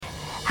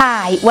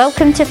Hi,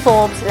 welcome to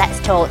Forbes Let's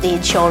Talk, the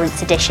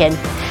Insurance Edition.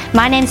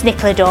 My name's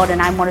Nicola Dawn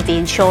and I'm one of the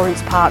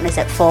insurance partners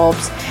at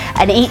Forbes.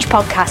 And each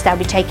podcast I'll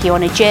be taking you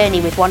on a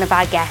journey with one of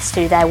our guests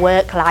through their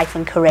work, life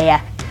and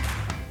career.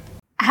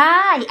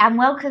 Hi, and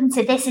welcome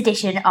to this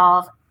edition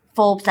of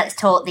Forbes Let's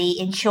Talk, the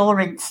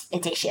Insurance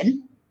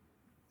Edition.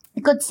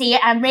 Good to see you.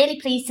 I'm really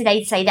pleased today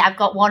to say that I've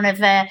got one of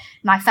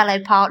my fellow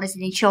partners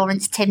in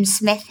insurance, Tim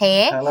Smith,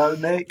 here. Hello,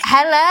 Nick.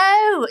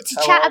 Hello. To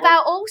chat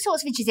about all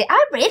sorts of issues. I'm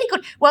really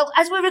good. Well,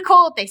 as we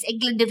record this,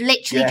 England have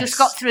literally just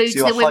got through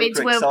to the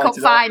Women's World Cup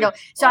final.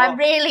 So I'm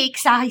really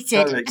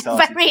excited.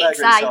 Very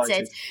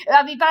excited.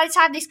 I mean, by the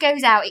time this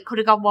goes out, it could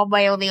have gone one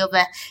way or the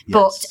other. Yes.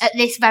 But at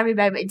this very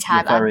moment in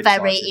time, I'm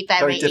very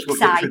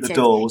excited. Through the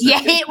door,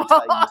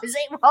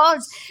 it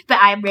was. But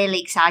I'm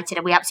really excited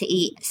and we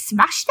absolutely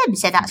smashed them.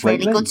 So that's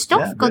really good stuff.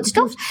 Yeah, good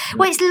stuff.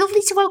 Well, it's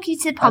lovely to welcome you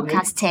to the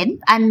podcast,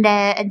 Tim, and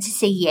to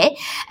see you.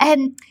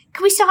 Can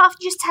we start off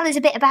and just tell us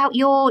a bit about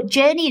your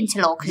journey into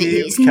law? Because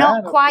it's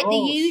not quite the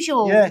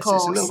usual course. Yes,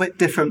 it's a little bit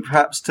different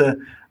perhaps to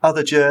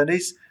other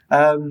journeys.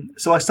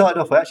 So I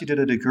started off, I actually did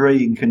a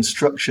degree in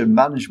construction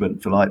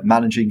management for like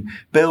managing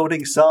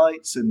building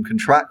sites and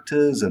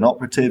contractors and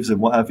operatives and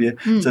what have you.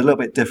 So a little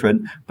bit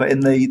different. But in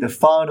the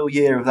final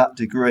year of that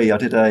degree, I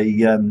did a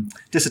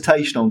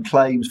dissertation on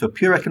claims for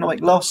pure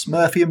economic loss,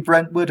 Murphy and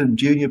Brentwood and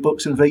Junior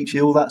Books and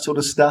Vici, all that sort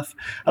of stuff.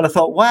 And I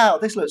thought, wow,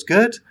 this looks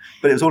good.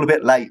 But it was all a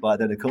bit late by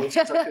then, of course.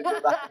 So I couldn't go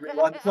back and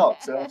rewind the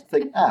clock. So I had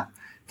to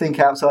think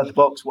outside the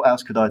box. What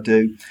else could I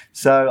do?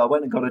 So I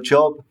went and got a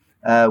job.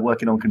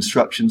 Working on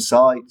construction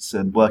sites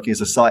and working as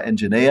a site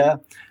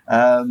engineer.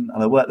 And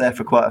I worked there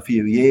for quite a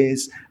few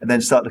years and then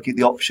started looking at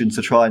the options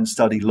to try and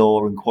study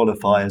law and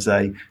qualify as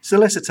a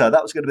solicitor.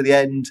 That was going to be the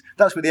end.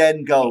 That's the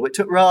end goal. It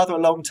took rather a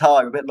long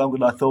time, a bit longer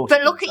than I thought.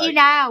 But look at you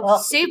now,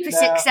 super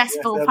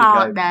successful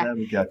partner. There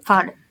we go.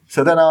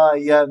 So then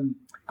I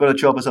got a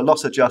job as a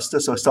loss adjuster,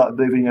 so I started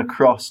moving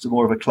across to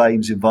more of a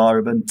claims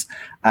environment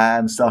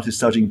and started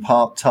studying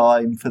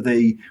part-time for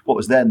what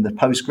was then the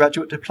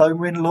postgraduate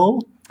diploma in law.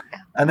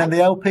 And then the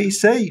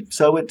LPC.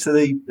 So I went to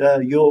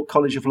the York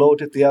College of Law,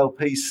 did the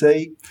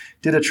LPC,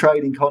 did a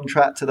training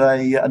contract at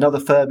another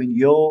firm in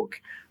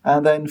York,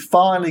 and then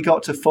finally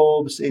got to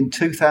Forbes in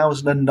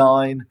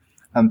 2009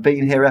 and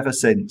been here ever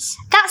since.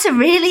 That's a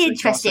really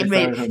interesting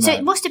route. So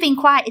it must have been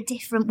quite a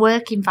different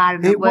work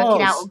environment,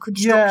 working out on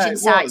construction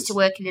sites to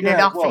working in an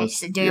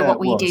office and doing what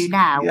we do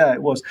now. Yeah,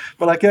 it was.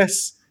 But I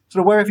guess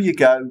sort of wherever you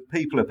go,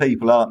 people are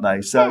people, aren't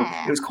they? So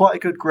it was quite a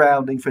good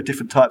grounding for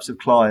different types of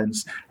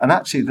clients. And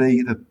actually,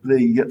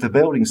 the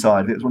building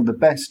side of it was one of the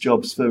best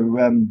jobs for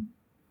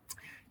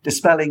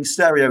dispelling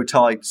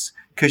stereotypes.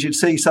 Because you'd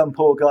see some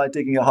poor guy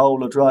digging a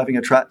hole or driving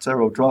a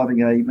tractor or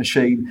driving a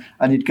machine,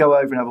 and you'd go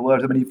over and have a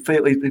word with him, and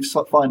you'd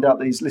find out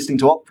that he's listening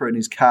to opera in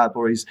his cab,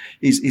 or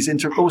he's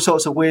into all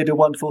sorts of weird and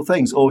wonderful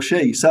things, or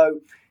she. So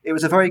it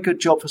was a very good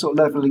job for sort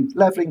of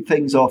levelling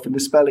things off and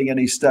dispelling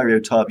any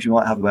stereotypes you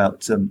might have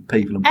about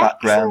people and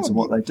backgrounds and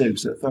what they do.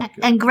 So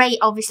and great,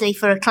 obviously,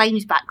 for a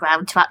claims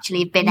background to actually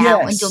have been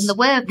out and done the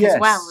work as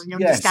well and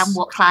understand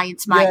what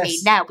clients might need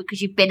now,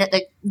 because you've been at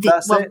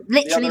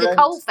literally the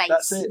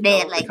coalface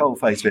nearly. The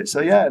coalface bit.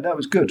 So that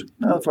was good.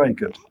 That was very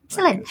good.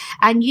 Excellent.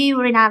 And you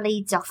were in our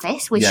Leeds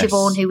office with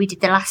Siobhan, who we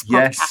did the last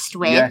podcast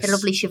with, the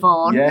lovely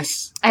Siobhan.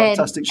 Yes,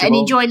 fantastic Siobhan. And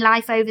enjoying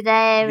life over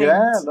there.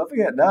 Yeah,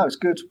 loving it. No, it's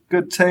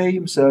good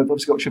team. So we've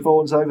obviously got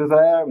Siobhan's over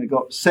there, and we've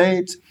got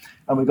Sid,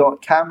 and we've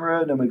got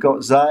Cameron, and we've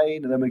got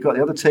Zane, and then we've got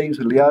the other teams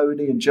with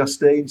Leonie and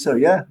Justine. So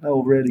they're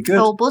all really good.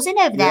 All buzzing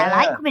over there.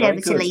 I like coming over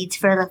to Leeds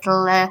for a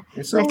little trip.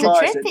 It's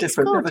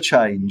different, bit of a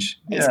change.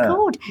 It's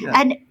good. Yeah.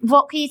 And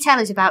what can you tell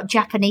us about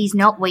Japanese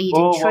knotweed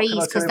and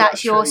trees? Because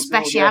that's your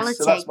speciality.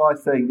 So that's my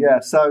thing. Yeah.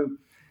 So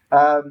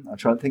I'm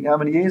trying to think how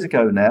many years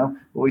ago now.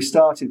 Well, we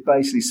started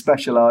basically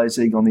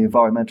specialising on the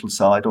environmental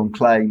side on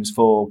claims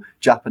for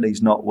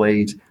Japanese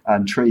knotweed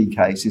and tree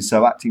cases,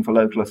 so acting for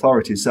local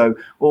authorities. So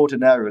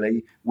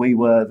ordinarily, we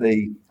were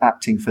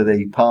acting for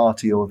the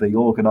party or the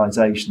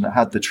organisation that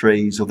had the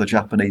trees or the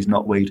Japanese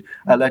knotweed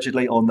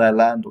allegedly on their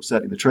land, or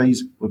certainly the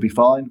trees would be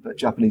fine, but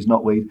Japanese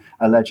knotweed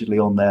allegedly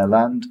on their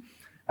land.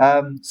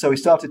 So we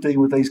started dealing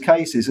with these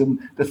cases, and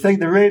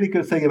the really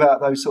good thing about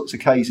those sorts of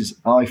cases,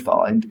 I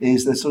find,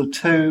 is there's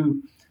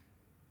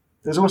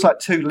almost like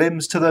two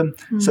limbs to them.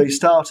 So you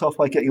start off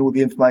by getting all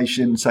the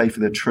information, say for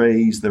the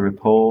trees, the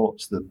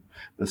reports, the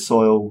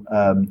soil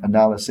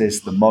analysis,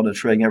 the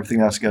monitoring,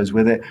 everything else goes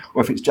with it.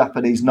 Or if it's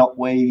Japanese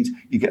knotweed,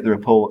 you get the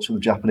reports from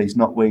the Japanese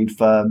knotweed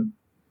firm.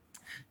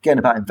 Again,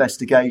 about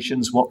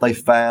investigations, what they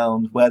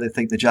found, where they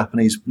think the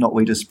Japanese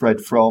knotweed has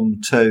spread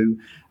from to.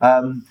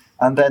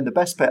 And then the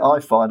best bit I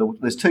find,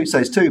 there's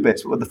two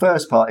bits, but the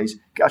first part is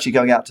actually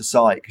going out to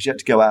site, because you have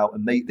to go out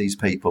and meet these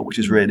people, which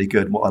is really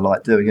good and what I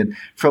like doing. And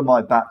from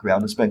my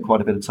background, I spent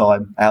quite a bit of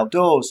time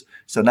outdoors.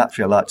 So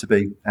naturally, I like to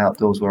be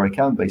outdoors where I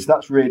can be. So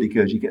that's really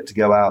good. You get to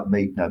go out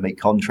and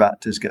meet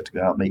contractors, get to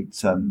go out and meet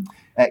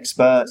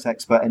experts,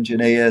 expert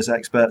engineers,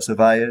 expert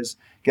surveyors,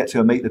 get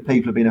to meet the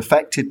people who've been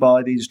affected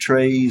by these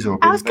trees. Or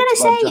I was going to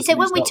say, so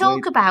when we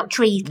talk about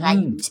tree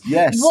claims,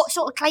 what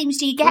sort of claims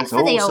do you get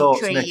for the old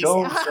trees? Nick,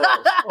 all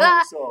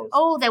sorts.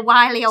 Oh, they're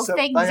wily old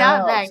things,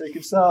 aren't they? So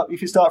you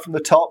can start from the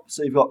top.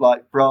 So you've got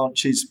like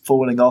branches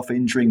falling off,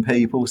 injuring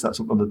people. So that's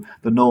sort of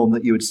the norm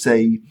that you would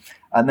see.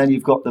 And then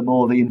you've got the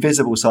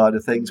invisible side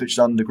of things, which is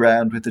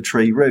underground with the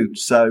tree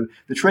roots. So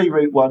the tree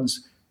root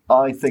ones,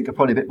 I think, are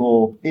probably a bit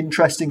more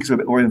interesting because they're a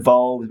bit more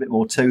involved, a bit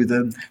more to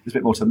them. There's a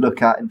bit more to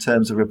look at in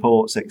terms of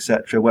reports,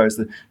 etc. Whereas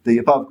the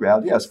above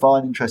ground, it's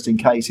fine, interesting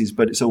cases,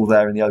 but it's all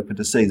there in the open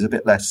to see. There's a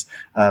bit less,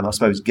 I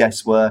suppose,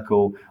 guesswork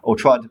or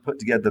trying to put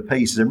together the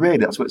pieces. And really,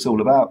 that's what it's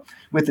all about.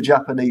 With the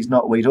Japanese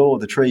knotweed or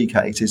the tree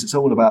cases, it's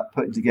all about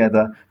putting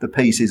together the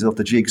pieces of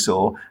the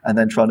jigsaw and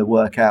then trying to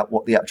work out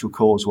what the actual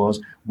cause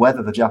was,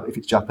 whether if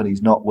it's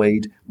Japanese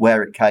knotweed,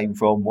 where it came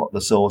from, what the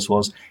source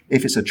was.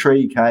 If it's a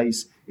tree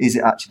case, is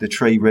it actually the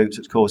tree roots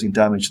that's causing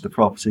damage to the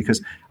property?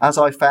 Because as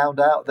I found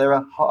out, there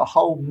are a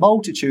whole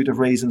multitude of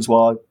reasons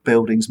why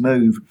buildings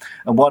move,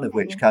 and one of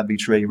which can be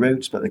tree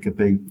roots, but there could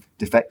be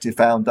defective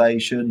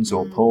foundations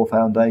or poor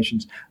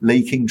foundations,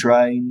 leaking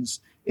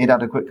drains,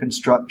 inadequate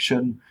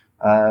construction.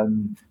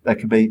 There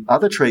could be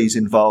other trees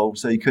involved.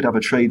 So you could have a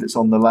tree that's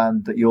on the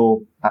land that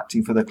you're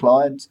acting for the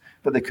client,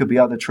 but there could be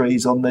other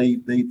trees on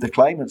the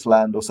claimant's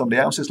land or somebody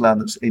else's land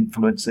that's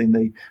influencing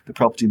the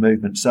property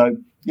movement. So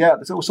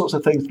there's all sorts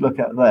of things to look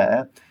at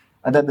there.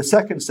 And then the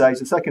second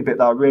bit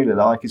that I really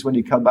like is when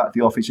you come back to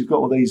the office, you've got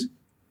all these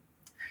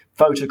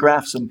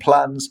photographs and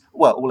plans,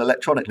 well, all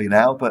electronically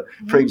now, but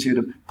previously you'd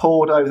have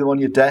poured over them on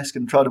your desk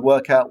and tried to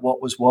work out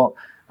what was what.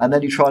 And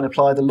then you try and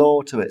apply the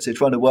law to it. So you're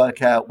trying to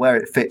work out where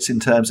it fits in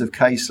terms of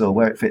case law,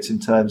 where it fits in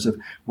terms of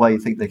where you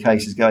think the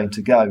case is going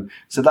to go.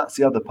 So that's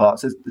the other part.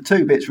 So the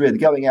two bits really,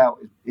 going out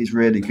is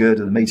really good,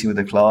 and the meeting with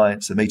the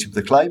clients, the meeting with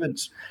the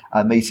claimants,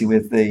 and meeting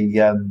with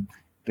the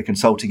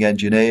consulting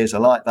engineers. I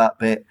like that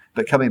bit.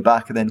 But coming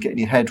back and then getting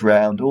your head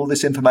round all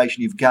this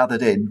information you've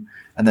gathered in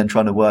and then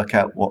trying to work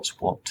out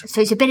what's what.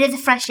 So it's a bit of the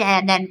fresh air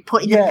and then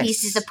putting the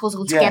pieces of the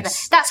puzzle together.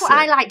 That's what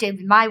I like doing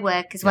with my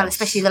work as well,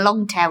 especially the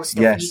long tail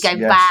stuff. When you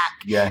go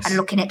back and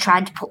looking at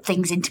trying to put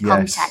things into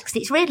context.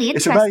 It's really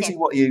interesting. It's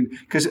amazing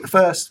because at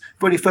first,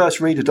 when you first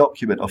read a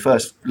document or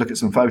first look at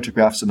some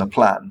photographs and a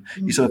plan,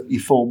 you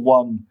form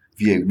one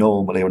view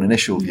normally, or an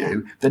initial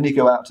view. Then you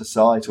go out to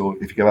site, or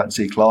if you go out and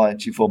see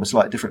clients, you form a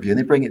slightly different view, and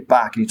they bring it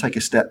back and you take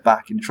a step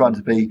back and you're trying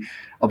to be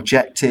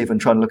objective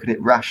and trying to look at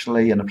it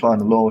rationally and applying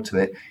the law to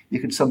it. You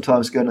can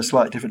sometimes go in a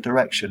slightly different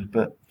direction,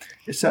 but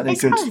it's certainly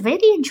good. It sounds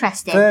really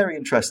interesting. Very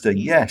interesting,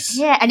 yes.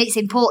 Yeah, and it's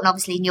important,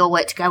 obviously, in your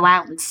work to go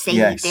out and see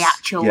the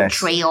actual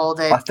tree or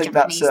the I think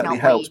that certainly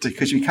helps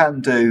because you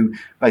can do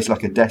basically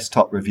like a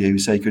desktop review,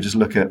 so you could just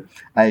look at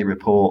a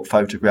report,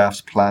 photographs,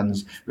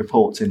 plans,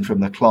 reports in from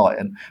the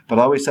client. But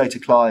I always say to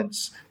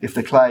clients, if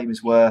the claim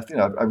is worth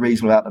a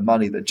reasonable amount of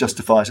money that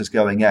justifies us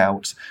going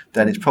out,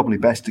 then it's probably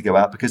best to go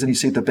out, because then you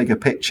see the bigger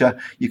picture.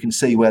 You can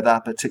see where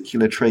that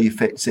particular tree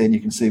fits in. You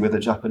can see where the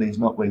Japanese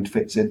knotweed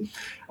fits in. And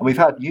we've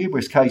had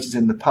numerous cases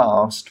in the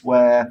past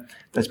where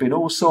there's been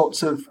all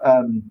sorts of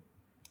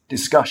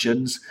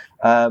discussions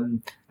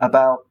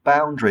about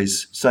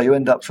boundaries. So you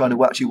end up trying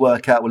to actually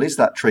work out, well, is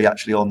that tree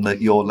actually on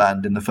your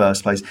land in the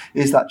first place?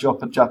 Is that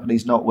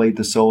Japanese knotweed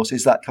the source?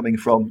 Is that coming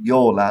from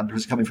your land, or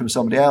is it coming from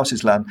somebody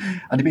else's land?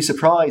 And you'd be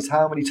surprised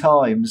how many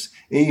times,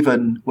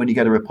 even when you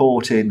get a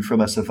report in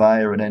from a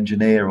surveyor, an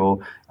engineer, or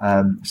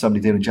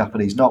somebody dealing with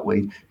Japanese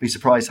knotweed, be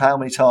surprised how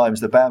many times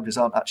the boundaries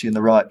aren't actually in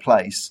the right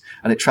place,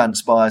 and it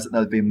transpires that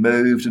they've been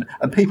moved.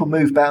 And people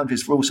move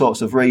boundaries for all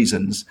sorts of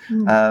reasons.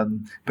 But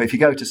if you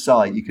go to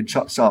site, you can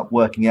start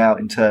working out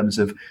in terms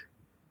of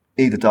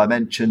either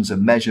dimensions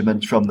and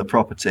measurements from the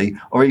property,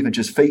 or even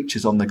just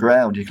features on the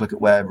ground. You can look at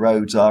where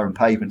roads are and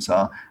pavements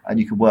are, and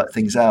you can work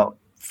things out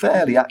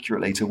fairly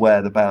accurately to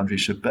where the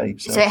boundaries should be.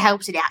 So it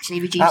helps, it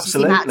actually reduces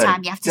the amount of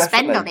time you have to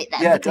spend on it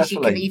then, because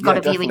you've got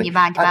a view in your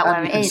mind about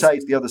where it is. And you can say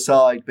to the other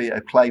side, be it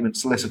a claimant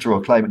solicitor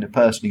or a claimant in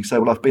person, you can say,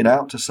 well, I've been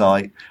out to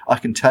site, I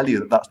can tell you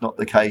that that's not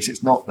the case,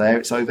 it's not there,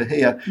 it's over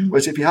here.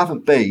 Whereas if you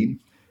haven't been,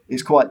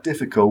 it's quite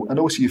difficult. And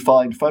also you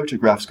find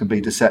photographs can be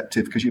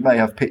deceptive, because you may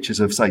have pictures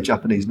of, say,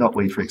 Japanese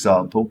knotweed, for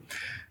example,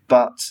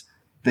 but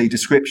the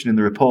description in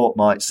the report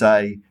might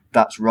say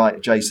that's right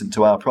adjacent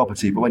to our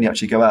property. But when you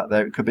actually go out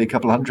there, it could be a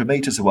couple of 100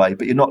 metres away,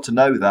 but you're not to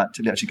know that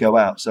until you actually go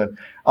out. So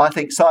I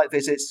think site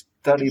visits,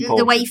 very important.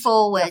 The way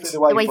forward.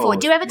 The way forward.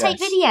 Do you ever take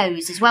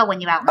videos as well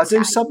when you're out on I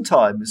do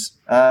sometimes.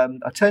 I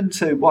tend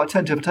to, if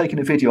I'm taking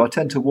a video, I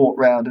tend to walk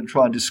around and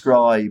try and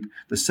describe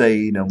the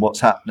scene and what's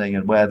happening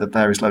and where the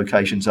various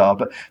locations are.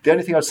 But the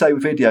only thing I'd say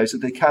with videos is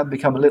that they can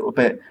become a little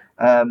bit,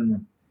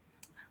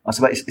 I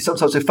suppose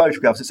sometimes with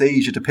photographs, it's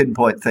easier to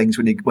pinpoint things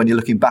when you're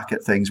looking back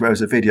at things,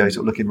 whereas a video,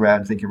 sort of looking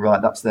around thinking,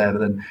 right, that's there,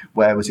 but then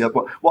where was the other?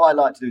 What I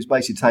like to do is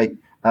basically take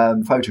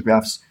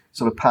photographs,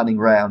 sort of panning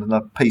round, and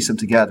I piece them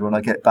together. When I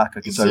get back,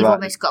 I can say, you've right,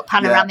 almost got a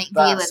panoramic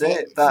view of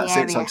it. That's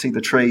it. So I can see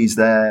the trees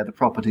there, the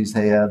properties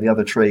here, the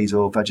other trees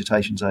or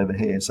vegetation's over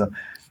here. So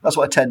that's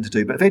what I tend to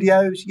do. But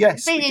videos,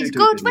 yes, videos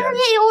good. Videos.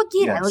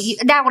 Well,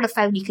 now on a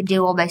phone you can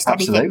do almost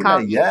anything.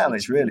 Can't you? Yeah,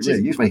 it's really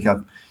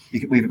useful.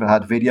 We've even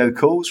had video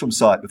calls from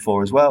site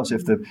before as well. So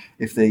if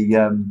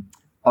the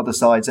other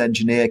side's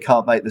engineer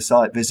can't make the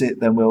site visit,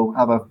 then we'll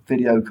have a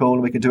video call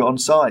and we can do it on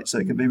site. So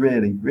it can be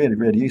really, really,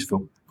 really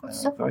useful.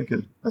 Very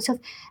good.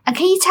 And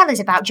can you tell us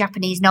about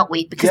Japanese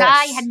knotweed? Because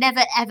I had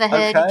never ever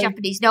heard of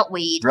Japanese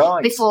knotweed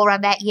before I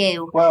met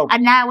you. Well,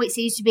 and now it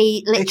seems to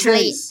be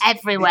literally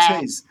everywhere.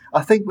 It is.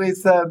 I think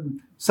with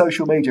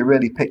social media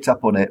really picked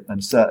up on it,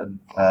 and certain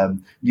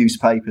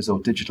newspapers or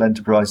digital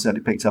enterprise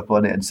certainly picked up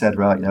on it and said,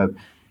 right,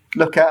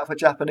 look out for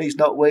Japanese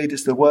knotweed.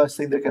 It's the worst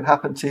thing that can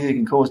happen to you. It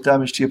can cause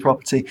damage to your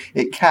property.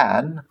 It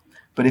can.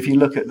 But if you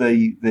look at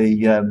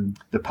the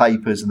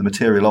papers and the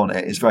material on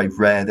it, it's very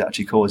rare that it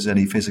actually causes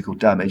any physical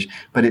damage.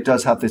 But it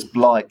does have this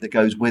blight that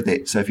goes with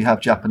it. So if you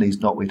have Japanese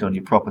knotweed on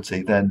your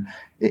property, then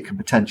it can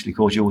potentially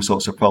cause you all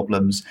sorts of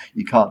problems.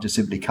 You can't just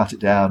simply cut it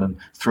down and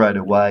throw it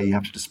away. You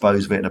have to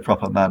dispose of it in a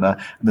proper manner.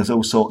 And there's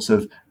all sorts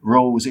of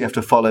rules that you have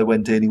to follow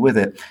when dealing with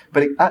it.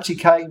 But it actually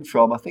came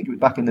from, I think it was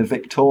back in the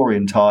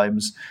Victorian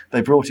times, they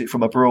brought it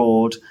from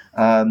abroad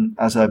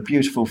as a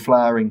beautiful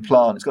flowering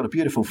plant. It's got a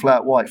beautiful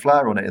white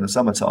flower on it in the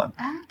summertime.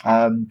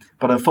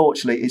 But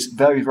unfortunately, it's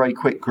very, very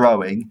quick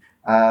growing.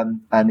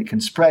 And it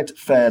can spread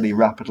fairly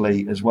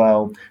rapidly as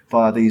well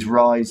via these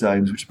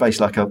rhizomes, which is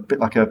basically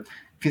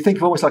if you think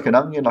of almost like an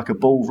onion, like a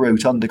ball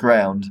root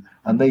underground,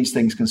 and these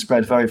things can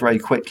spread very, very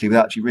quickly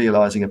without actually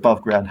realising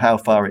above ground how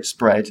far it's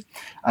spread.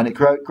 And it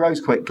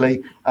grows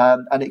quickly,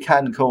 and it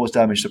can cause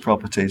damage to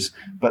properties.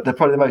 But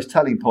probably the most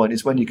telling point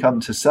is when you come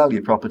to sell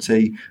your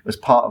property, as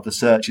part of the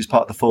search, as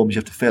part of the forms you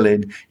have to fill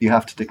in, you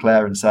have to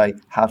declare and say,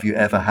 have you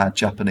ever had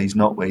Japanese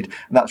knotweed?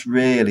 And that's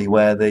really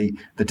where the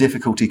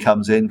difficulty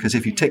comes in, because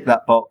if you tick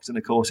that box, and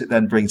of course it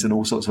then brings in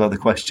all sorts of other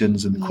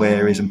questions and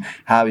queries, and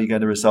how are you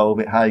going to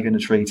resolve it, how are you going to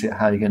treat it,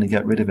 how are you going to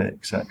get rid of it,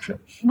 etc.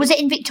 Was it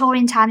in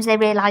Victorian times they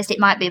realised it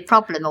might be a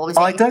problem, or was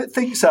it? I don't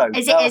think so.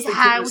 Is it as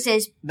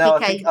houses?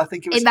 I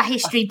think it was in my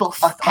history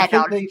buff head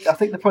on. I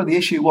think probably the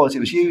issue was it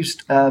was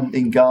used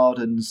in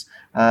gardens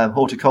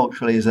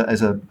horticulturally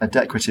as a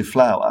decorative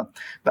flower,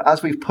 but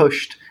as we've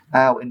pushed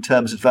out in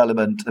terms of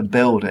development and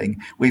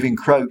building, we've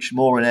encroached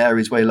more in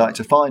areas where you like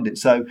to find it.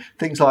 So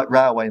things like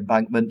railway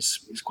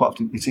embankments,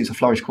 it seems to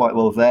flourish quite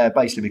well there,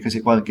 basically because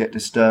it won't get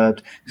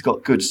disturbed. It's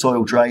got good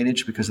soil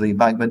drainage because of the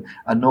embankment,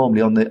 and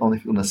normally on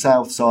the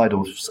south side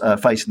or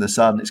facing the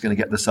sun, it's going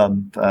to get the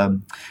sun,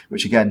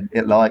 which again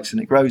it likes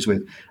and it grows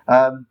with.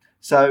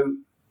 So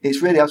it's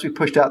really, as we've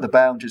pushed out the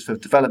boundaries for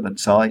development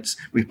sites,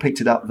 we've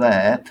picked it up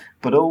there.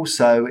 But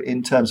also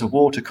in terms of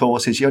water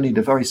courses, you only need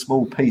a very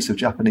small piece of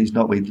Japanese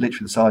knotweed,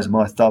 literally the size of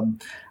my thumb.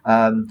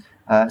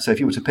 So if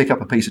you were to pick up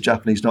a piece of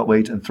Japanese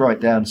knotweed and throw it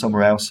down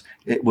somewhere else,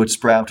 it would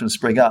sprout and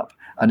spring up.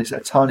 And it's a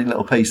tiny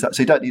little piece. So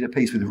you don't need a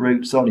piece with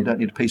roots on, you don't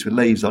need a piece with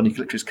leaves on, you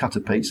can literally just cut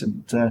a piece.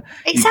 And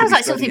it sounds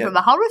like something from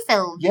a horror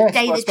film. Yes,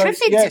 Day of the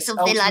Triffids or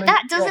something like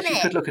that, doesn't it?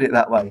 You could look at it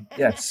that way,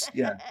 yes,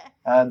 yeah.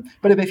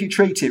 But if you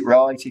treat it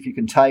right, if you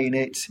contain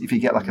it, if you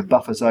get like a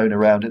buffer zone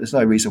around it, there's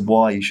no reason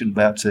why you shouldn't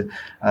be able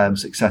to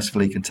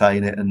successfully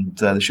contain it, and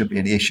there shouldn't be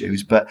any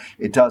issues. But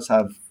it does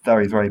have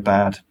very, very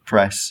bad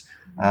press.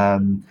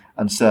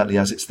 And certainly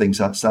as it's things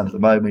that stand at the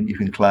moment, you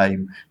can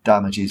claim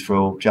damages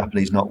for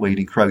Japanese knotweed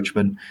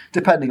encroachment,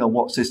 depending on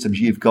what systems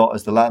you've got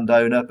as the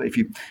landowner. But if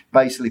you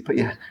basically put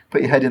your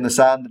head in the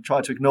sand and try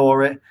to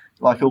ignore it,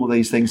 like all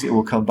these things, it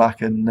will come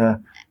back and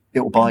it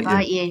will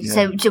bite you. Yeah.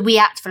 So do we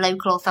act for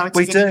local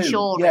authorities and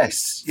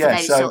insurance for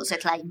those sorts of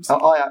claims?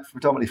 I act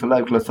predominantly for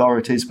local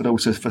authorities, but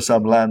also for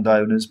some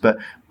landowners. But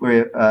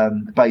we're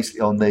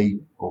basically on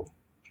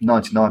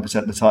 99%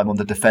 of the time on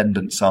the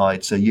defendant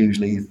side. So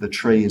usually the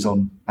tree is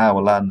on our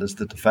land as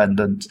the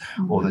defendant,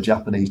 or the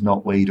Japanese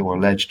knotweed or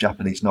alleged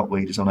Japanese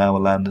knotweed is on our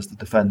land as the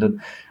defendant.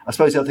 I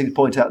suppose the other thing to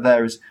point out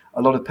there is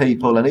a lot of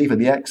people, and even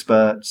the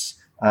experts,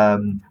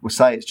 will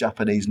say it's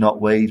Japanese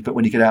knotweed, but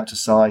when you get out to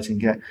site and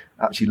get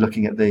actually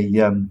looking at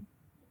the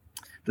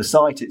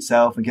site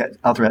itself and get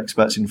other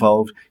experts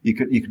involved, you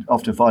can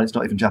often find it's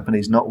not even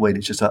Japanese knotweed.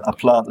 It's just a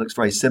plant that looks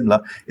very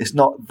similar. It's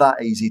not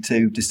that easy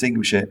to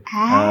distinguish it.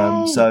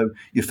 So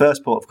your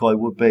first port of call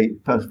would be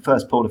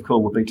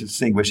to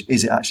distinguish,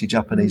 is it actually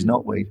Japanese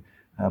knotweed?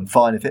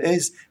 Fine if it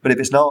is, but if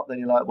it's not, then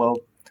you're like, well,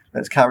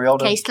 let's carry on.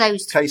 Case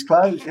closed. Case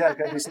closed. Yeah,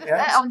 go do something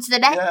else. On to the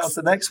next. Yeah, on to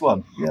the next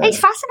one. Yeah. It's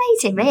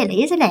fascinating,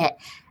 really, isn't it?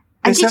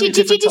 And did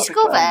you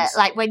discover,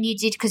 like when you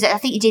did, because I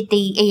think you did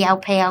the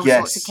ELP, all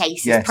sorts of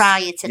cases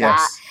prior to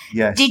that.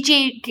 Yes. Did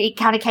it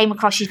kind of came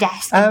across your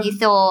desk and you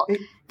thought,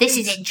 this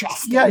is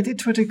interesting? Yeah, I did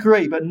to a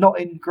degree, but not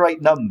in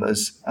great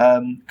numbers,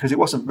 because it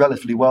wasn't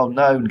relatively well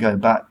known going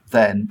back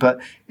then. But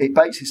it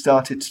basically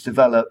started to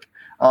develop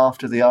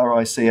after the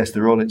RICS,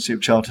 the Royal Institute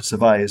of Chartered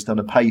Surveyors, done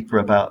a paper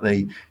about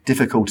the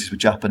difficulties with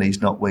Japanese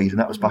knotweed, and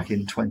that was back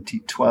in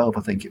 2012,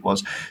 I think it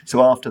was.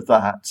 So after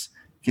that,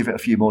 give it a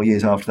few more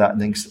years after that, and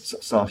things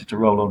started to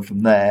roll on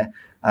from there.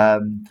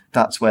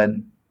 That's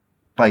when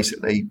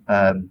basically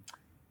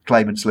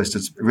claimant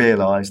solicitors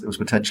realised there was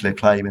potentially a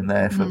claim in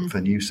there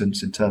for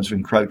nuisance in terms of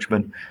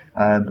encroachment,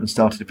 and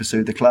started to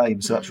pursue the claim.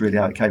 So that's really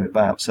how it came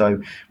about.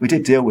 So we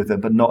did deal with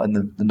them, but not in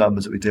the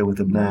numbers that we deal with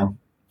them now.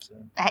 So.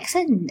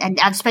 excellent. And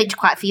I've spoken to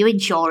quite a few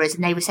insurers,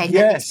 and they were saying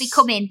that it's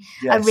becoming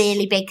a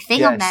really big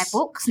thing on their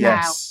books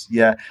now.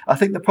 Yeah. I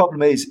think the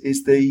problem is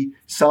the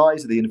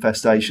size of the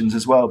infestations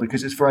as well,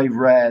 because it's very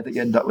rare that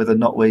you end up with a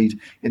knotweed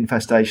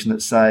infestation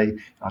that's, say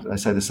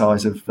the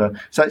size of the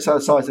size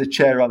of the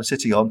chair I'm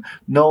sitting on.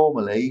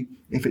 Normally,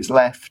 if it's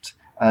left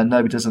and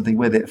nobody does anything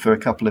with it for a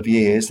couple of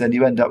years, then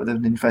you end up with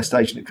an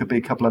infestation that could be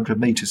a couple 100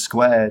 metres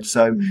squared.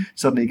 So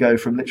suddenly you go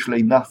from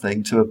literally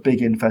nothing to a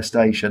big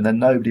infestation, then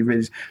nobody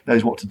really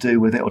knows what to do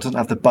with it or doesn't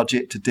have the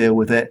budget to deal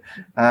with it.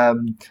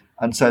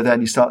 And so then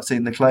you start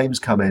seeing the claims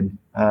come in.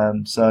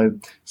 So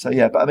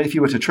yeah, but I mean, if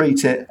you were to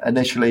treat it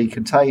initially,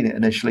 contain it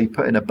initially,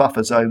 put in a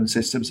buffer zone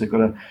system, so you've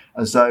got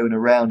a zone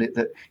around it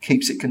that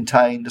keeps it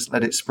contained, doesn't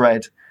let it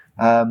spread,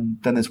 then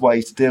there's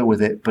ways to deal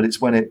with it. But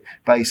it's when it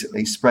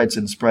basically spreads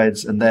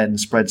and then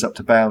spreads up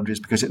to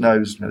boundaries, because it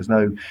knows there's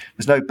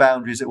no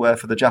boundaries, as it were,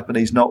 for the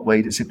Japanese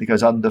knotweed. It simply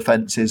goes under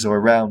fences or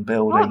around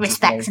buildings. Well, it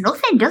respects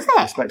nothing, does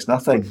it? Respects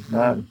nothing,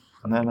 no.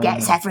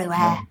 Gets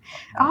everywhere.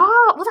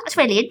 Oh, well, that's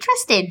really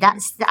interesting.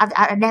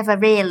 I never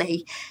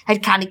really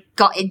had kind of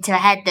got into a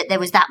head that there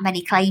was that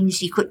many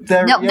claims you could,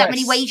 that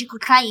many ways you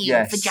could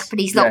claim for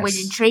Japanese knotweed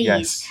and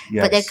trees.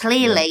 But they're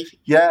clearly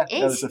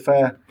there's a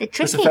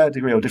fair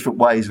degree of different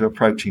ways of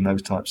approaching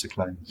those types of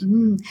claims.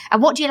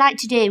 And what do you like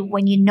to do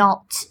when you're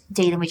not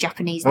dealing with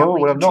Japanese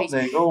knotweed and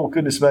trees? Oh,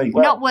 goodness me!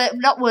 Well,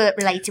 not work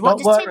related. What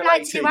does Tim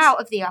like to do out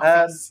of the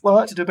office? Well, I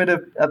like to do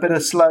a bit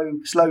of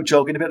slow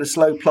jogging, a bit of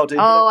slow plodding.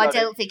 Oh, I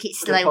don't think it's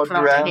slow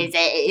plodding, is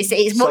it?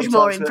 It's much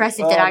more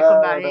impressive than I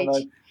can manage.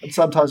 No. And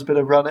sometimes a bit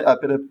of running, a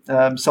bit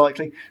of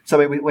cycling. So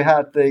we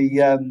had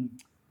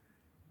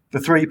the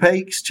Three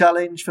Peaks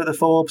Challenge for the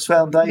Forbes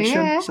Foundation.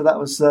 Yeah. So that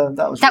was the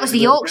really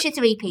Yorkshire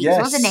Three Peaks,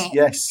 wasn't it?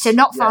 Yes. So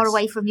not far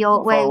away from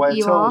where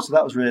you are. So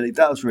that was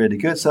really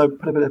good. So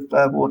put a bit of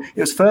it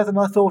was further than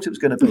I thought it was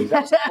going to be.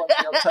 That's one thing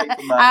I'll take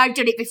from that. I've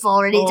done it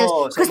before, and it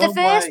does, because the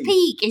first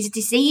peak is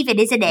deceiving,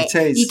 isn't it?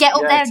 It is. You get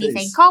up there and you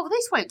think, oh, well,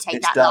 this won't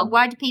take that long.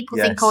 Why do people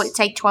think, it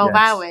take 12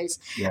 hours?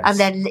 Yes. And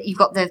then you've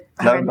got the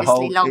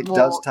horrendously long walk. It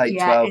does take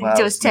 12 hours.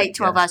 It does take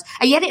 12 hours.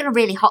 And you had it on a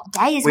really hot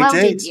day as well,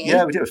 didn't you?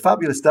 Yeah, we did. It was a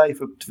fabulous day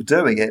for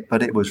doing it,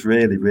 but it was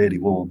really, really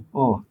warm.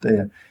 Oh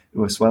dear, it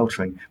was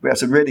sweltering. We had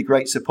some really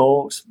great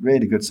support,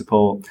 really good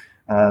support.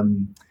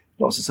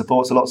 Lots of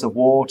support, so lots of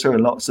water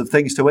and lots of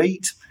things to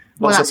eat.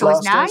 Lots that's of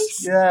always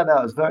nice. Yeah, no,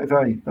 it was very,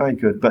 very, very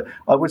good. But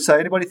I would say,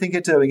 anybody thinking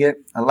of doing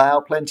it, allow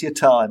plenty of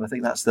time. I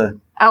think that's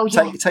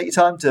take your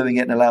time doing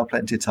it and allow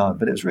plenty of time.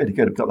 But it was really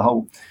good. We've got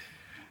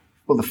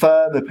the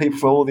firm, the people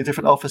from all the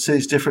different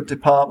offices, different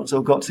departments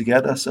all got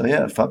together. So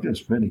yeah,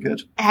 fabulous, really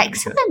good.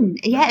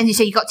 Excellent. Yeah, and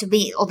so you got to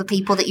meet other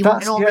people that you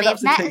wouldn't normally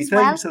have met as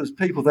well. So there's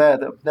people there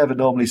that I've never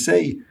normally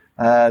see,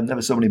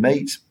 never somebody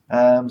meet.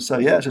 So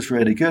yeah, it's just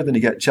really good. Then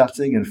you get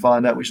chatting and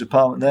find out which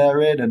department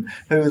they're in and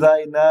who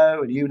they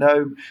know, and you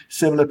know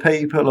similar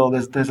people, or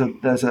there's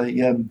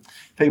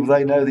people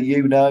they know that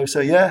you know. So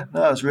yeah,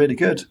 no, it's really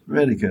good,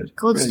 really good.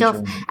 Good really stuff.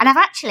 Enjoyable. And I've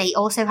actually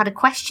also had a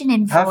question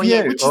in for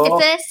you, which is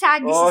the first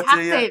time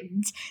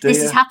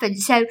this has happened.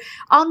 So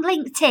on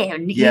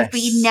LinkedIn, you've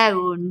been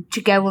known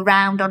to go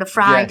around on a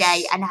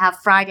Friday and have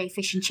Friday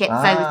fish and chip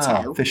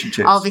photo. Fish and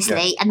chips,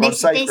 obviously, and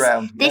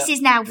this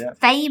is now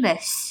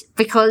famous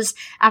because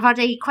I've had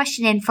a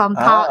question in from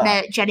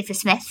partner Jennifer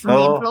Smith from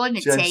the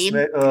employment team,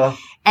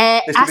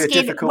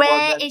 asking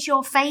where is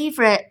your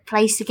favourite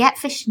place to get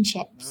fish and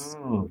chips?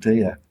 Oh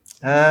dear.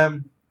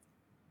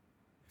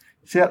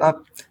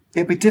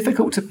 It'd be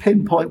difficult to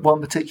pinpoint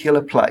one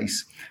particular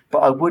place, but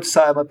I would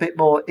say I'm a bit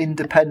more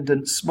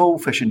independent. Small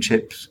fish and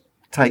chips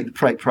take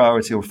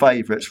priority or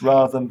favourites,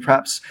 rather than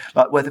perhaps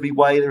like Weatherby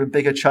Whaler and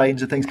bigger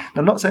chains and things. And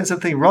I'm not saying there's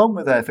anything wrong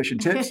with their fish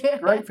and chips,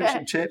 great fish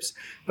and chips,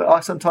 but I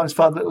sometimes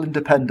find little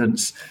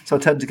independence, so I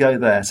tend to go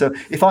there. So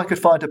if I could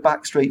find a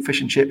backstreet fish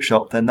and chip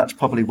shop, then that's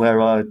probably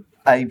where I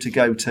aim to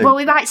go to. Well,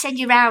 we might send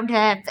you around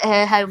her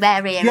home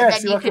area, and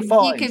then you can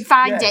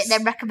find it and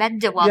then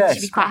recommend her one.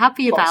 She'd be quite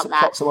happy about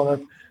that.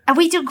 And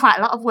we've done quite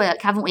a lot of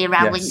work, haven't we,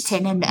 around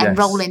LinkedIn and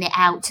rolling it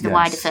out to the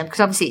wider firm, because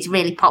obviously it's a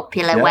really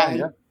popular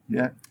way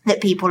that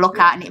people look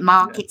at, and it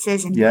markets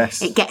us and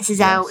it gets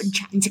us out and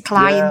chatting to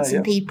clients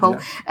and people.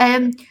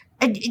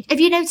 Have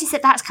you noticed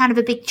that that's kind of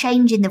a big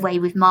change in the way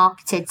we've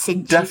marketed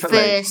since you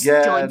first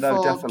joined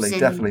Forbes?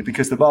 Definitely,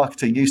 because the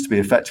marketing used to be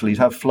effectively, you'd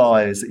have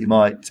flyers that you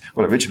might,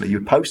 originally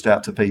you'd post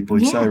out to people,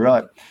 you'd say,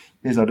 right,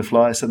 here's a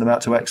flyer, send them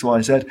out to X,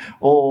 Y, Z,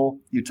 or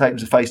you'd take them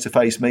to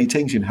face-to-face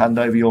meetings, you'd hand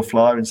over your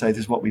flyer and say, this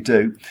is what we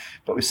do.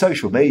 But with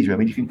social media, I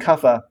mean, you can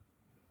cover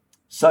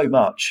so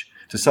much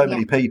to so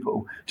many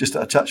people just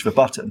at a touch of a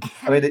button.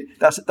 I mean,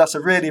 that's a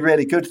really,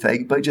 really good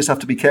thing, but you just have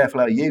to be careful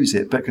how you use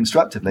it. But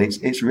constructively,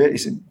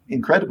 it's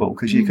incredible,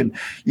 because you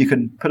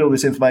can put all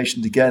this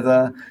information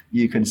together,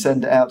 you can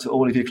send it out to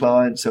all of your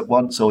clients at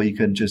once, or you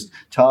can just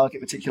target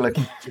particular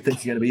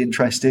things you're going to be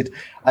interested.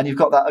 And you've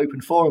got that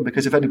open forum,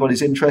 because if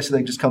anybody's interested, they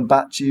can just come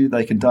back to you,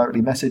 they can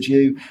directly message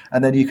you,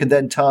 and then you can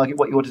then target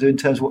what you want to do in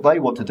terms of what they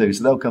want to do.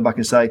 So they'll come back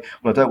and say,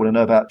 well, I don't want to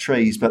know about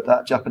trees, but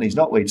that Japanese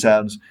knotweed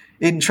sounds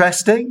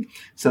interesting.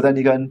 So then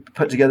you go and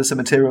put together some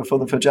material for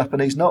them for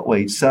Japanese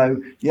knotweed.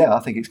 So yeah, I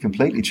think it's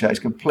completely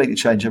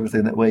changed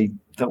everything that we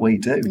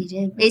do. We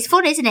do. It's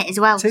fun, isn't it, as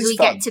well? Because we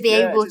get to be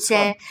able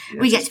to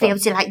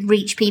like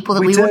reach people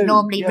that we wouldn't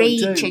normally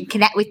reach and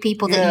connect with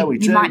people that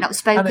you might not have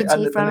spoken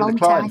to for a long time. The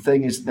client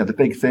thing is the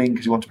big thing,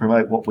 because you want to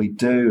promote what we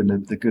do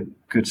and the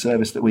good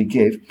service that we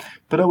give,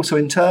 but also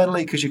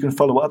internally, because you can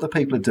follow what other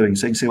people are doing,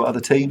 so you can see what other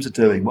teams are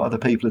doing, what other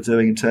people are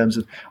doing in terms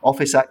of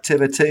office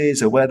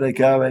activities or where they're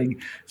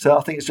going. So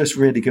I think it's just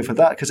really good for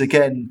that, because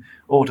again,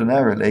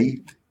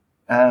 ordinarily,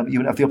 you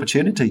wouldn't have the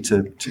opportunity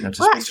to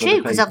well, that's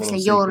true, because obviously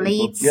you're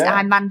Leeds,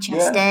 I'm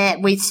Manchester,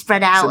 we've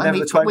spread out, and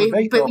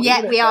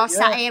we are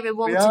sat here in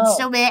Walton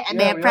Summit and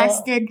near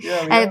Preston.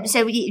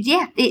 So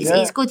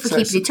it's good for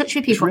keeping in touch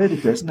with people. It's really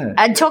good, isn't it?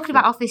 And talking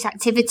about office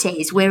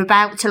activities, we're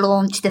about to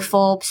launch the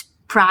Forbes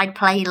Pride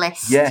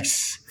playlist.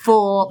 Yes.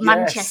 For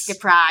Manchester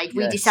Pride,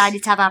 we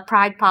decided to have our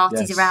Pride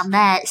parties around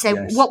there. So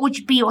what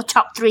would be your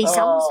top 3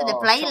 songs for the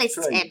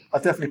playlist, Tim?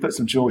 I'd definitely put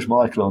some George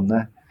Michael on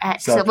there.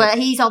 Excellent. Well,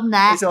 he's on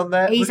there. He's on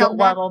there. We've got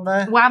Wham on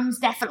there. Wham's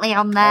definitely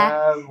on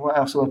there. What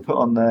else will I put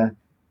on there?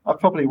 I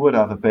probably would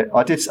have a bit.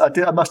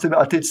 I must admit,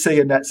 I did see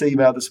Annette's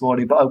email this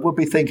morning, but I would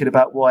be thinking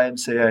about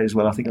YMCA as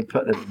well. I think I'd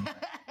put them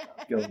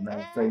go on there,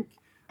 I think.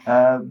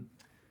 And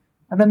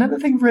then another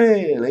thing,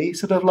 really,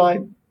 sort of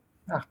like,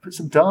 put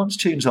some dance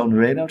tunes on,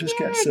 really. I'll just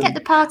get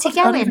the party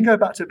going. I'll even go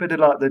back to a bit of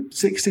like the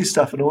 60s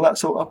stuff and all that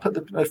sort. I'll put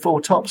the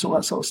Four Tops, all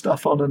that sort of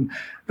stuff on, and a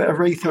bit of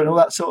Aretha and all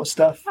that sort of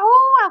stuff.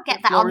 Oh, I'll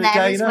get that on there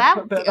as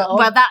well.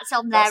 Well, that's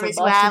on there as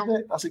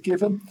well. That's a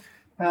given.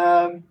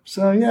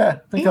 So yeah,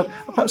 I think I'll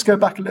perhaps go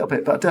back a little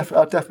bit, but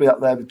I'll definitely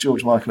up there with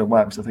George Michael and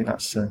Wham. So I think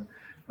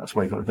that's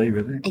where you've got to be,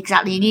 really.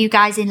 Exactly. And you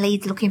guys in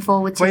Leeds looking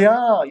forward to it? We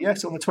are,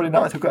 yes. On the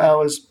 29th, we've got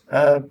ours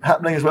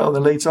happening as well in the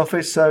Leeds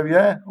office. So,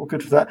 yeah, all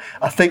good for that.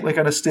 I think we're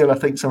going to steal,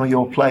 some of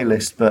your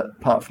playlist, but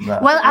apart from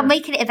that... Well, I'm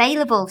making it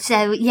available.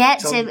 So, yeah.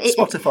 It's on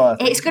Spotify,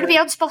 it's going to be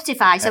on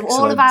Spotify. So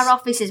all of our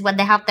offices, when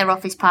they have their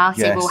office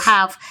party, will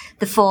have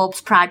the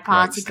Forbes Pride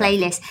Party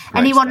playlist.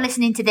 Anyone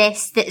listening to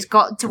this that's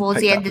got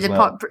towards the end of the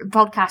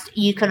podcast,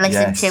 you can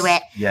listen to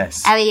it.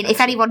 Yes. I mean, if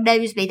anyone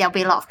knows me, there'll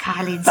be a lot of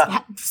Kylie and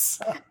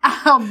Steps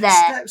on there.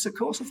 Steps, of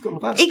course, I've got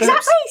about Steps.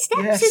 Exactly,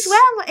 Steps as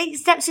well.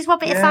 Steps is 1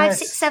 bit of 5,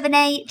 6, 7,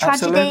 8,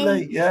 Tragedy.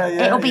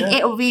 Absolutely,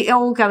 It'll be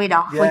all going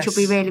off, which will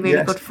be really,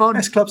 really good fun.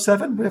 S Club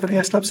 7, we have any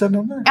S Club 7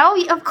 on there?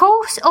 Oh, of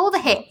course, all the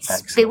hits.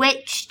 Excellent.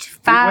 Bewitched,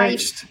 5,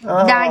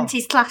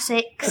 90s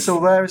classics. It's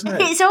all there, isn't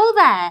it? It's all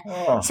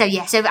there. So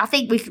I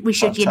think we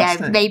should,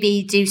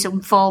 maybe do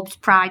some Forbes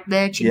Pride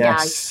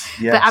merchandise.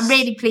 Yes. But I'm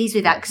really pleased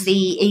with that, because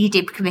the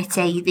EDIB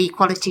committee, the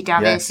Equality,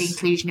 Diversity,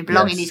 Inclusion and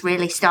Belonging, is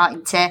really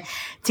starting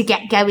to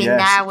get going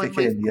now, and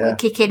we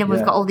kick in, and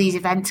we've got all these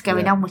events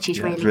going on, which is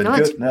really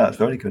good. No, it's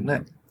very good,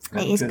 isn't it?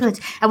 It is good.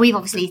 And we've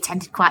obviously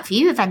attended quite a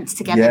few events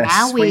together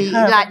now. We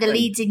like the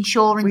Leeds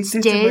Insurance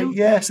do.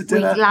 Yes, a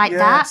dinner. We like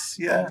that.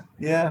 Yeah.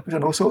 We've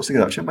done all sorts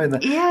together,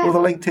 haven't we? All the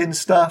LinkedIn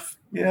stuff.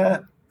 Yeah.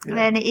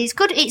 And it's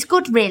good. It's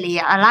good, really.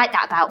 I like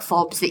that about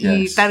Forbes, that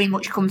you very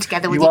much come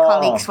together with your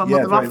colleagues from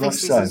other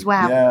offices as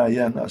well.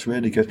 Yeah, that's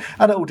really good.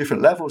 And at all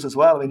different levels as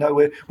well. I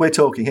mean, we're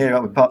talking here,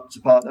 aren't we, partner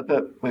to partner,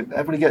 but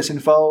everybody gets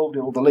involved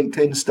in all the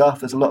LinkedIn stuff.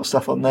 There's a lot of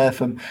stuff on there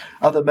from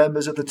other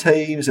members of the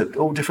teams at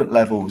all different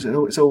levels.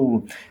 It's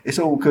all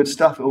good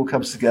stuff. It all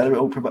comes together. It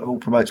all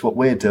promotes what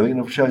we're doing,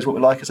 and it shows what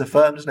we like as a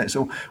firm, doesn't it? It's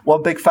all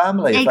one big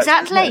family.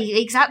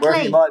 Exactly.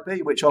 Wherever you might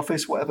be, which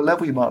office, whatever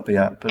level you might be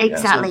at. But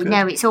exactly.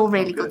 It's all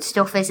really good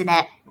stuff, isn't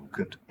it?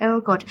 Good. Oh,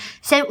 good.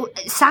 So,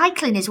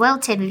 cycling as well,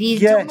 Tim. Have you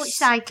done much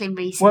cycling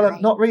recently? Well,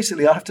 not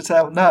recently, I have to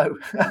tell, no.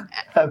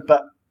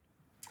 But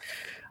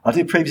I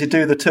did previously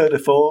do the Tour de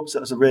Forbes. That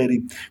was a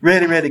really,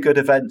 really, really good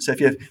event. So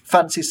if you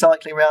fancy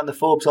cycling around the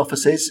Forbes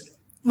offices...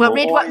 Well,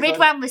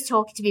 Ridwan was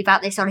talking to me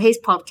about this on his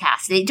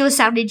podcast. It does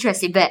sound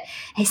interesting, but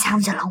it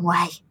sounds a long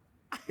way.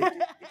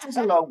 It is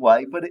a long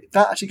way, but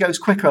that actually goes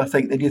quicker, I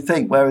think, than you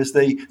think. Whereas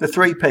the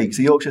Three Peaks,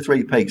 the Yorkshire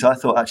Three Peaks, I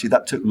thought actually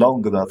that took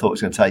longer than I thought it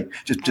was going to take,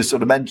 just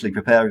sort of mentally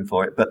preparing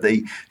for it. But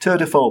the Tour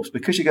de Forbes,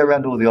 because you go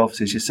around all the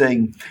offices, you're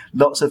seeing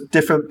lots of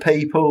different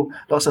people,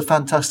 lots of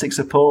fantastic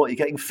support, you're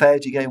getting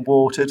fed, you're getting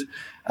watered.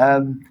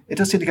 It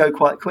does seem to go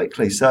quite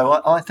quickly.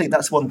 So I think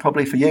that's one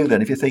probably for you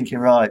then, if you're thinking,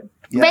 right...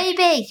 Yeah.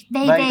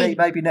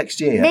 Maybe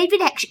next year. Maybe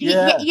next year.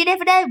 Yeah. You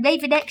never know.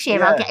 Maybe next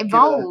year I'll get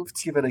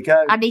involved. Give it a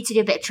go. I need to do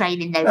a bit of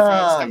training though first.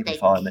 I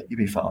think. You'll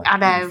be fine. I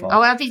know.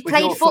 I've been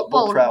playing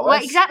football. Well,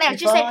 exactly. I was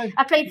just saying,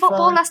 I played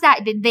football last night.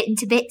 I've been bitten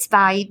to bits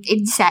by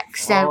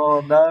insects.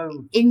 So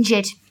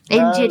injured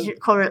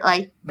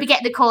currently. We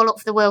get the call up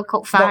for the World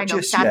Cup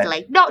final,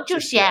 sadly. Not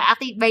just yet. I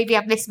think maybe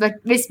I've missed my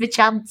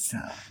chance.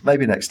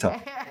 Maybe next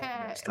time.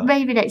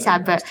 Maybe next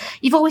time, but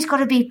you've always got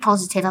to be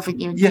positive, haven't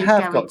you? You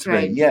have got to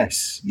be.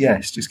 Yes.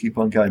 Just keep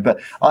on going.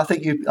 But I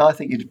think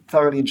you'd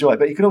thoroughly enjoy it.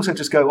 But you can also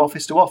just go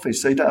office to office,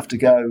 so you don't have to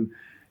go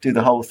do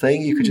the whole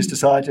thing. You could just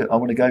decide, I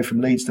want to go from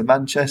Leeds to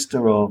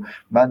Manchester, or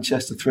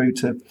Manchester through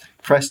to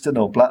Preston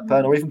or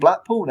Blackburn, or even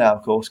Blackpool now,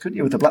 of course, couldn't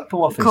you, with the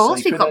Blackpool office? Of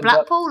course, we've got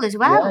Blackpool as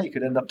well. Yeah, you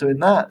could end up doing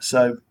that.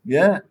 So,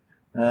 yeah.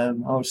 I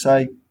would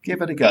say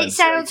give it a go. It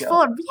sounds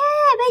fun.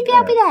 Yeah, maybe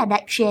I'll be there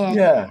next year.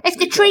 Yeah. If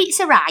the treats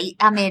are right,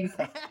 I'm in.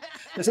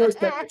 There's always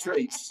plenty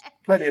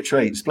of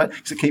treats.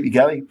 To keep you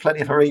going.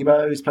 Plenty of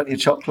Haribos, plenty of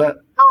chocolate.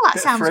 Oh, that bit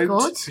of sounds fruit,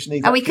 good. 'cause you need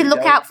And that we to can keep look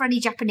going. out for any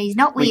Japanese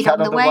knotweed We can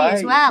on the way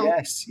as well.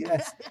 Yes.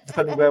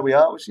 Depending where we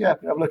are, have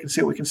a look and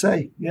see what we can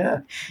see. Yeah.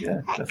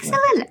 Definitely.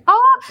 Excellent.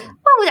 Oh,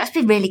 well, that's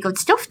been really good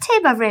stuff,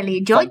 Tim. I've really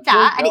enjoyed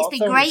that. And it's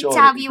been great to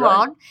have you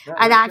on.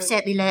 And I've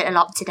certainly learnt a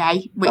lot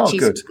today,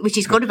 which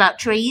is good about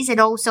trees and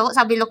all sorts.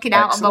 I'll be looking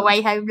out on my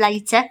way home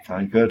later.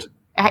 Very good.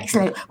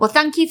 Excellent. Well,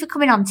 thank you for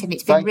coming on, Tim.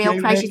 It's been a real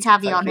pleasure to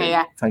have you on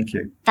here. Thank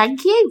you.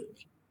 Thank you.